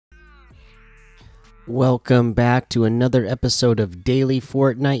Welcome back to another episode of Daily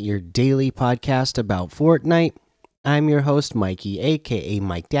Fortnite, your daily podcast about Fortnite. I'm your host, Mikey, aka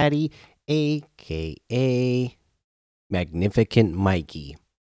Mike Daddy, aka Magnificent Mikey.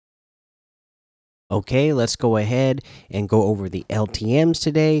 Okay, let's go ahead and go over the LTMs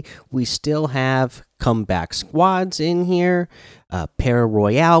today. We still have comeback squads in here, Para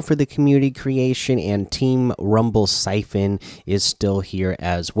Royale for the community creation, and Team Rumble Siphon is still here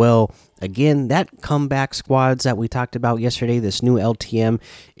as well. Again, that comeback squads that we talked about yesterday, this new LTM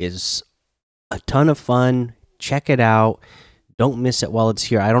is a ton of fun. Check it out. Don't miss it while it's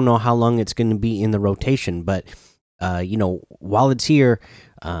here. I don't know how long it's going to be in the rotation, but while it's here,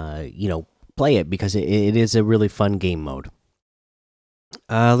 play it because it is a really fun game mode.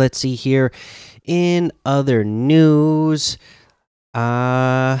 Let's see here. In other news,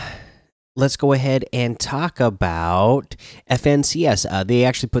 let's go ahead and talk about FNCS. They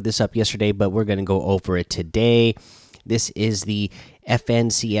actually put this up yesterday, but we're going to go over it today. This is the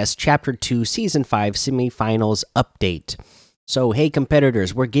FNCS Chapter 2 Season 5 Semifinals Update. So, hey,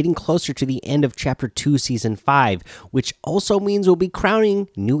 competitors, we're getting closer to the end of Chapter 2 Season 5, which also means we'll be crowning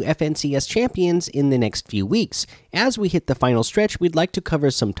new FNCS champions in the next few weeks. As we hit the final stretch, we'd like to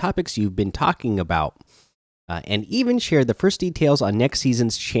cover some topics you've been talking about, and even share the first details on next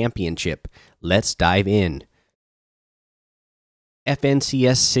season's championship. Let's dive in.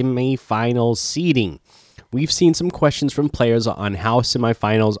 FNCS Semifinals Seeding. We've seen some questions from players on how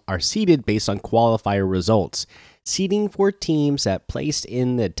semifinals are seeded based on qualifier results. Seeding for teams that placed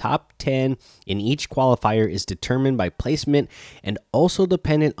in the top 10 in each qualifier is determined by placement and also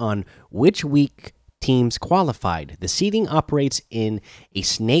dependent on which week teams qualified. The seeding operates in a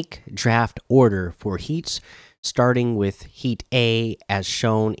snake draft order for heats, starting with Heat A as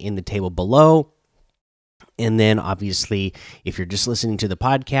shown in the table below. And then, obviously, if you're just listening to the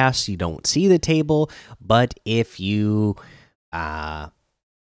podcast, you don't see the table. But if you go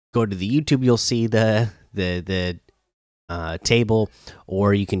to the YouTube, you'll see the table,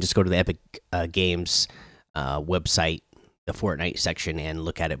 or you can just go to the Epic Games website, the Fortnite section, and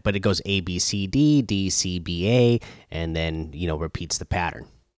look at it. But it goes A, B, C, D, D, C, B, A, and then repeats the pattern.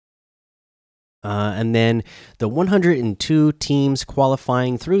 And then the 102 teams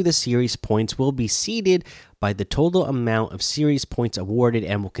qualifying through the series points will be seeded by the total amount of series points awarded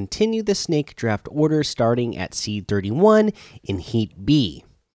and will continue the snake draft order starting at seed 31 in Heat B.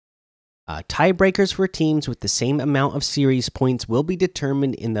 Tiebreakers for teams with the same amount of series points will be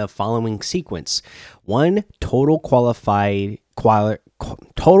determined in the following sequence: 1. Total qualifiers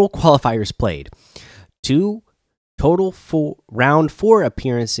played. 2. Total round 4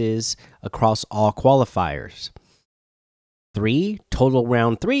 appearances across all qualifiers. 3. Total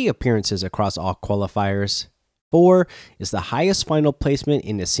round 3 appearances across all qualifiers. 4 is the highest final placement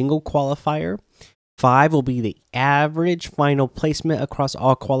in a single qualifier. 5 will be the average final placement across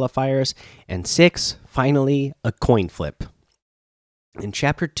all qualifiers. And 6, finally, a coin flip. In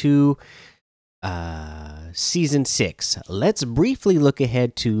Chapter 2, Season 6, let's briefly look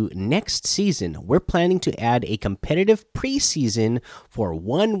ahead to next season. We're planning to add a competitive preseason for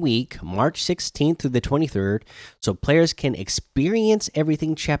 1 week, March 16th through the 23rd, so players can experience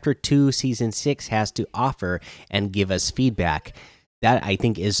everything Chapter 2 Season 6 has to offer and give us feedback. That, I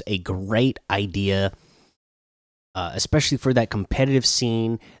think, is a great idea, especially for that competitive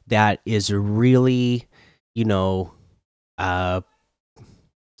scene that is really,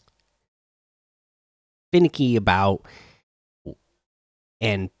 finicky about,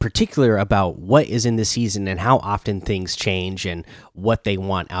 and particular about what is in the season and how often things change and what they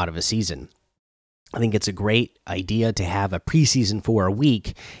want out of a season. I think it's a great idea to have a preseason for a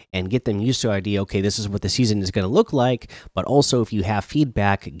week and get them used to the idea. Okay, this is what the season is going to look like, but also if you have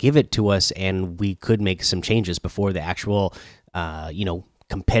feedback, give it to us, and we could make some changes before the actual,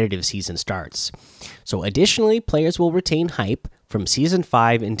 competitive season starts. So, additionally, players will retain hype from Season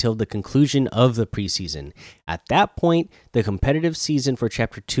 5 until the conclusion of the preseason. At that point, the competitive season for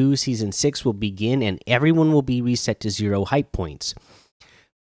Chapter 2 Season 6 will begin, and everyone will be reset to 0 hype points.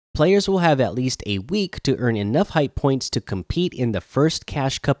 Players will have at least a week to earn enough hype points to compete in the first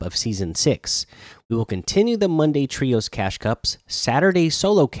Cash Cup of Season 6. We will continue the Monday Trios Cash Cups, Saturday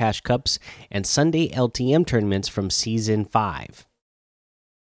Solo Cash Cups, and Sunday LTM tournaments from Season 5.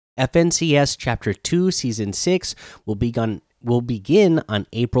 FNCS Chapter 2 Season 6 will begin on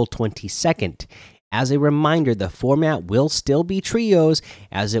April 22nd. As a reminder, the format will still be trios,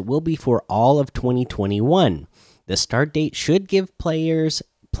 as it will be for all of 2021. The start date should give players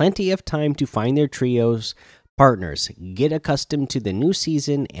plenty of time to find their trios partners, get accustomed to the new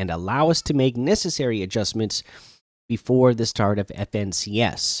season, and allow us to make necessary adjustments before the start of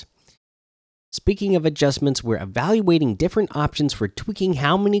FNCS. Speaking of adjustments, we're evaluating different options for tweaking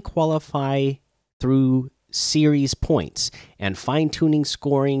how many qualify through series points and fine tuning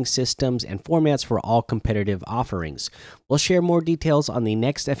scoring systems and formats for all competitive offerings. We'll share more details on the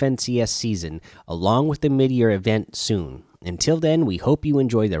next FNCS season, along with the mid year event soon. Until then, we hope you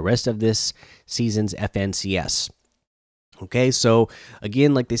enjoy the rest of this season's FNCS. Okay, so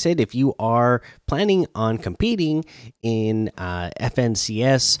again, like they said, if you are planning on competing in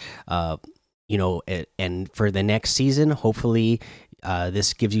FNCS, and for the next season, hopefully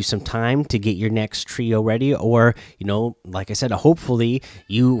this gives you some time to get your next trio ready. Or, like I said, hopefully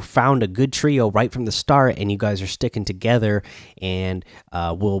you found a good trio right from the start and you guys are sticking together and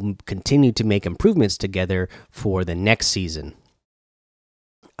will continue to make improvements together for the next season.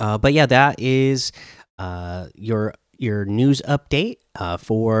 But yeah, that is your news update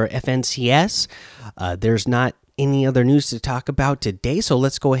for FNCS. There's not any other news to talk about today, so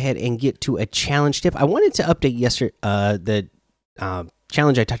let's go ahead and get to a challenge tip. I wanted to update the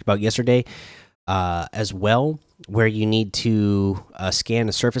challenge I talked about yesterday as well, where you need to scan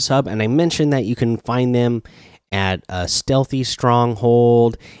a surface hub, and I mentioned that you can find them at Stealthy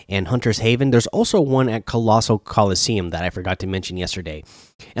Stronghold and Hunter's Haven. There's also one at Colossal Coliseum that I forgot to mention yesterday,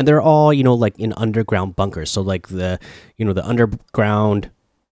 and they're all like in underground bunkers. So like the underground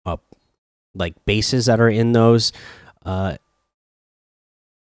like bases that are in those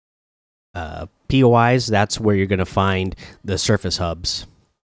POIs. That's where you're gonna find the surface hubs,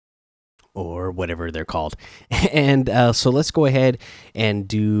 or whatever they're called. And so let's go ahead and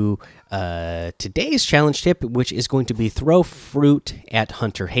do today's challenge tip, which is going to be throw fruit at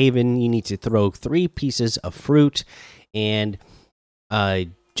Hunter Haven. You need to throw 3 pieces of fruit, and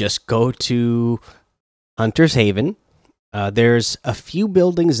just go to Hunter's Haven. There's a few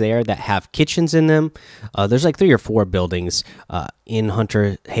buildings there that have kitchens in them. There's like 3 or 4 buildings in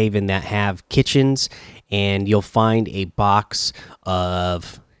Hunter Haven that have kitchens, and you'll find a box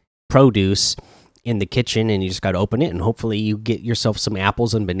of produce in the kitchen, and you just got to open it, and hopefully you get yourself some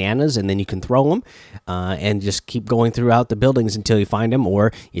apples and bananas, and then you can throw them and just keep going throughout the buildings until you find them.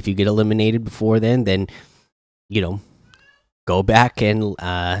 Or if you get eliminated before then go back and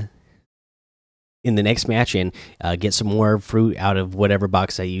in the next match and get some more fruit out of whatever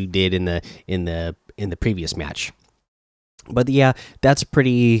box that you did in the previous match. But yeah, that's a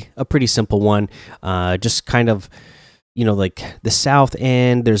pretty simple one. Just kind of like the south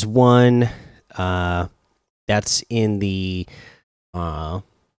end. There's one that's in the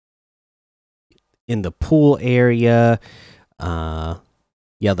pool area.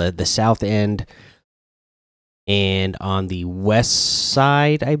 The south end. And on the west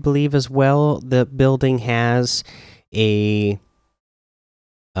side, I believe as well, the building has a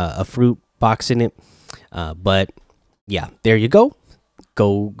fruit box in it. But yeah, there you go.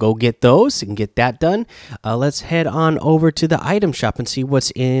 Go get those and get that done. Let's head on over to the item shop and see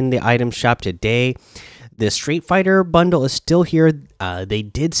what's in the item shop today. The Street Fighter bundle is still here. They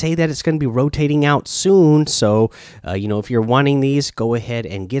did say that it's going to be rotating out soon, so if you're wanting these, go ahead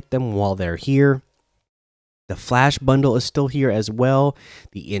and get them while they're here. The Flash bundle is still here as well.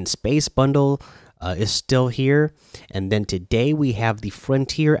 The In Space bundle is still here. And then today we have the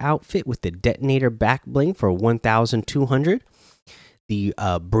Frontier outfit with the Detonator back bling for 1,200. The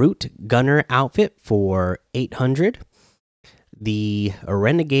Brute Gunner outfit for 800. The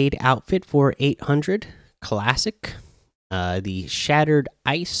Renegade outfit for 800. Classic. The Shattered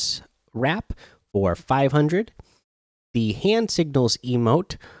Ice wrap for 500. The Hand Signals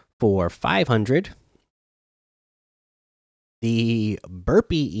emote for 500. The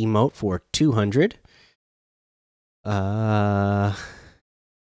Burpee emote for 200.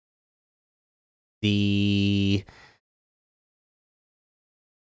 The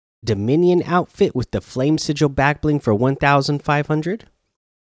Dominion outfit with the Flame Sigil backbling for 1,500.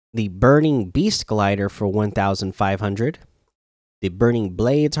 The Burning Beast glider for 1,500. The Burning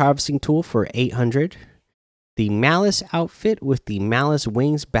Blades harvesting tool for 800. The Malice outfit with the Malice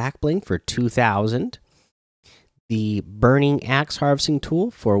wings backbling for 2,000. The Burning Axe harvesting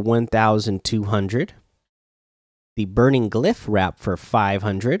tool for 1,200. The Burning Glyph wrap for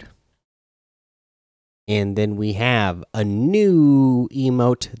 500. And then we have a new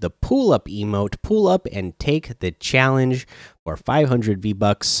emote, the Pull Up emote. Pull up and take the challenge for 500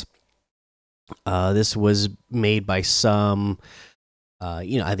 V-Bucks. This was made by some,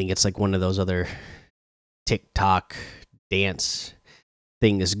 I think it's like one of those other TikTok dance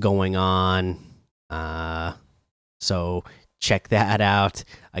things going on. So check that out.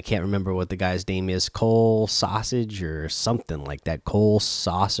 I can't remember what the guy's name is. Cole Sausage or something like that. Cole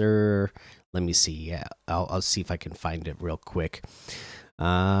Saucer. Let me see. Yeah, I'll see if I can find it real quick.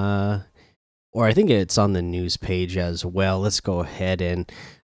 or I think it's on the news page as well. Let's go ahead and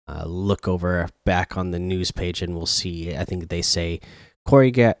look over back on the news page and we'll see. I think they say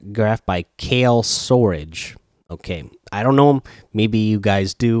choreographed by Kale Storage. Okay, I don't know him. Maybe you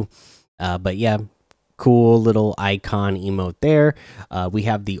guys do, but yeah, cool little icon emote there. We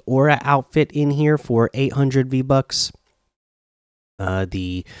have the Aura outfit in here for 800 V bucks.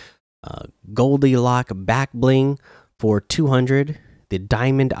 The Goldilocks back bling for 200. The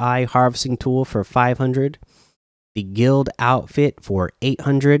Diamond Eye harvesting tool for 500. The Guild outfit for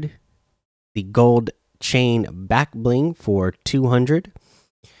 800. The Gold chain back bling for 200.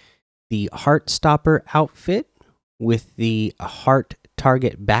 The Heart Stopper outfit with the Heart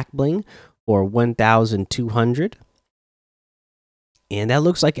Target back bling for 1,200. And that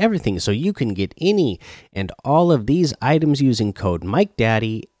looks like everything. So you can get any and all of these items using code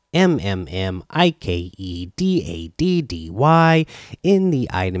MikeDaddy, MMMIKEDADDY, in the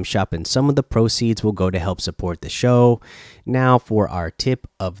item shop, and some of the proceeds will go to help support the show. Now for our tip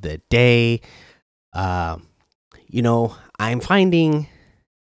of the day. I'm finding,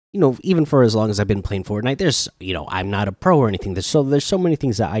 even for as long as I've been playing Fortnite, there's, I'm not a pro or anything. There's so many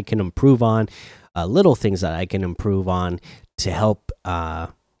things that I can improve on, little things that I can improve on to help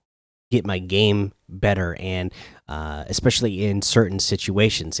get my game better, and especially in certain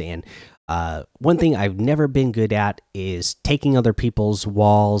situations. And one thing I've never been good at is taking other people's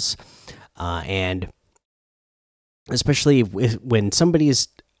walls, and especially when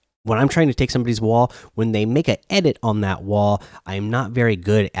I'm trying to take somebody's wall, when they make an edit on that wall, I'm not very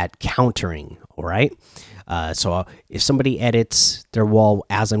good at countering. All right. So if somebody edits their wall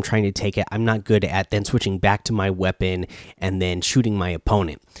as I'm trying to take it, I'm not good at then switching back to my weapon and then shooting my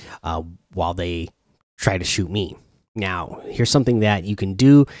opponent while they try to shoot me. Now, here's something that you can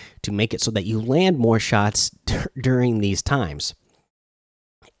do to make it so that you land more shots during these times.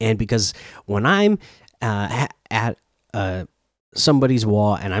 And because when I'm at somebody's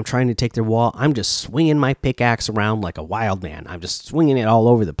wall and I'm trying to take their wall, I'm just swinging my pickaxe around like a wild man. I'm just swinging it all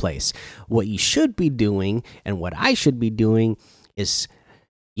over the place. What you should be doing, and what I should be doing, is,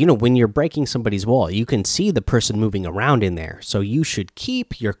 when you're breaking somebody's wall, you can see the person moving around in there. So you should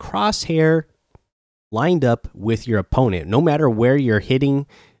keep your crosshair lined up with your opponent. No matter where you're hitting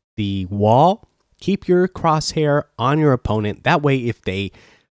the wall, keep your crosshair on your opponent. That way, if they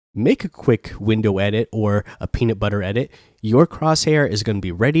make a quick window edit or a peanut butter edit, your crosshair is going to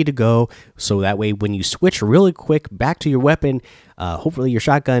be ready to go. So that way, when you switch really quick back to your weapon, hopefully your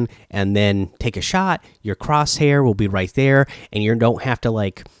shotgun, and then take a shot, your crosshair will be right there, and you don't have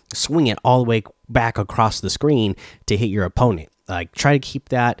to swing it all the way back across the screen to hit your opponent. Try to keep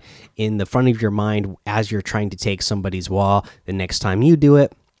that in the front of your mind as you're trying to take somebody's wall the next time you do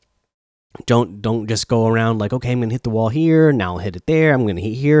it. Don't just go around like, okay, I'm gonna hit the wall here, now I'll hit it there, I'm gonna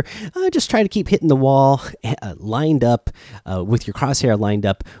hit here. Just try to keep hitting the wall lined up with your crosshair lined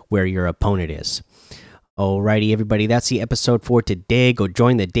up where your opponent is. Alrighty, everybody, that's the episode for today. Go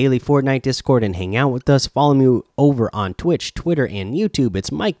join the daily Fortnite Discord and hang out with us. Follow me over on Twitch, Twitter, and YouTube.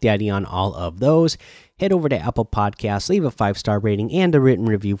 It's Mike Daddy on all of those. Head over to Apple Podcasts, leave a 5-star rating and a written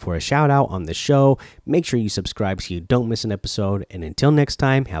review for a shout out on the show. Make sure you subscribe so you don't miss an episode. And until next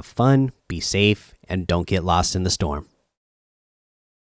time, have fun, be safe, and don't get lost in the storm.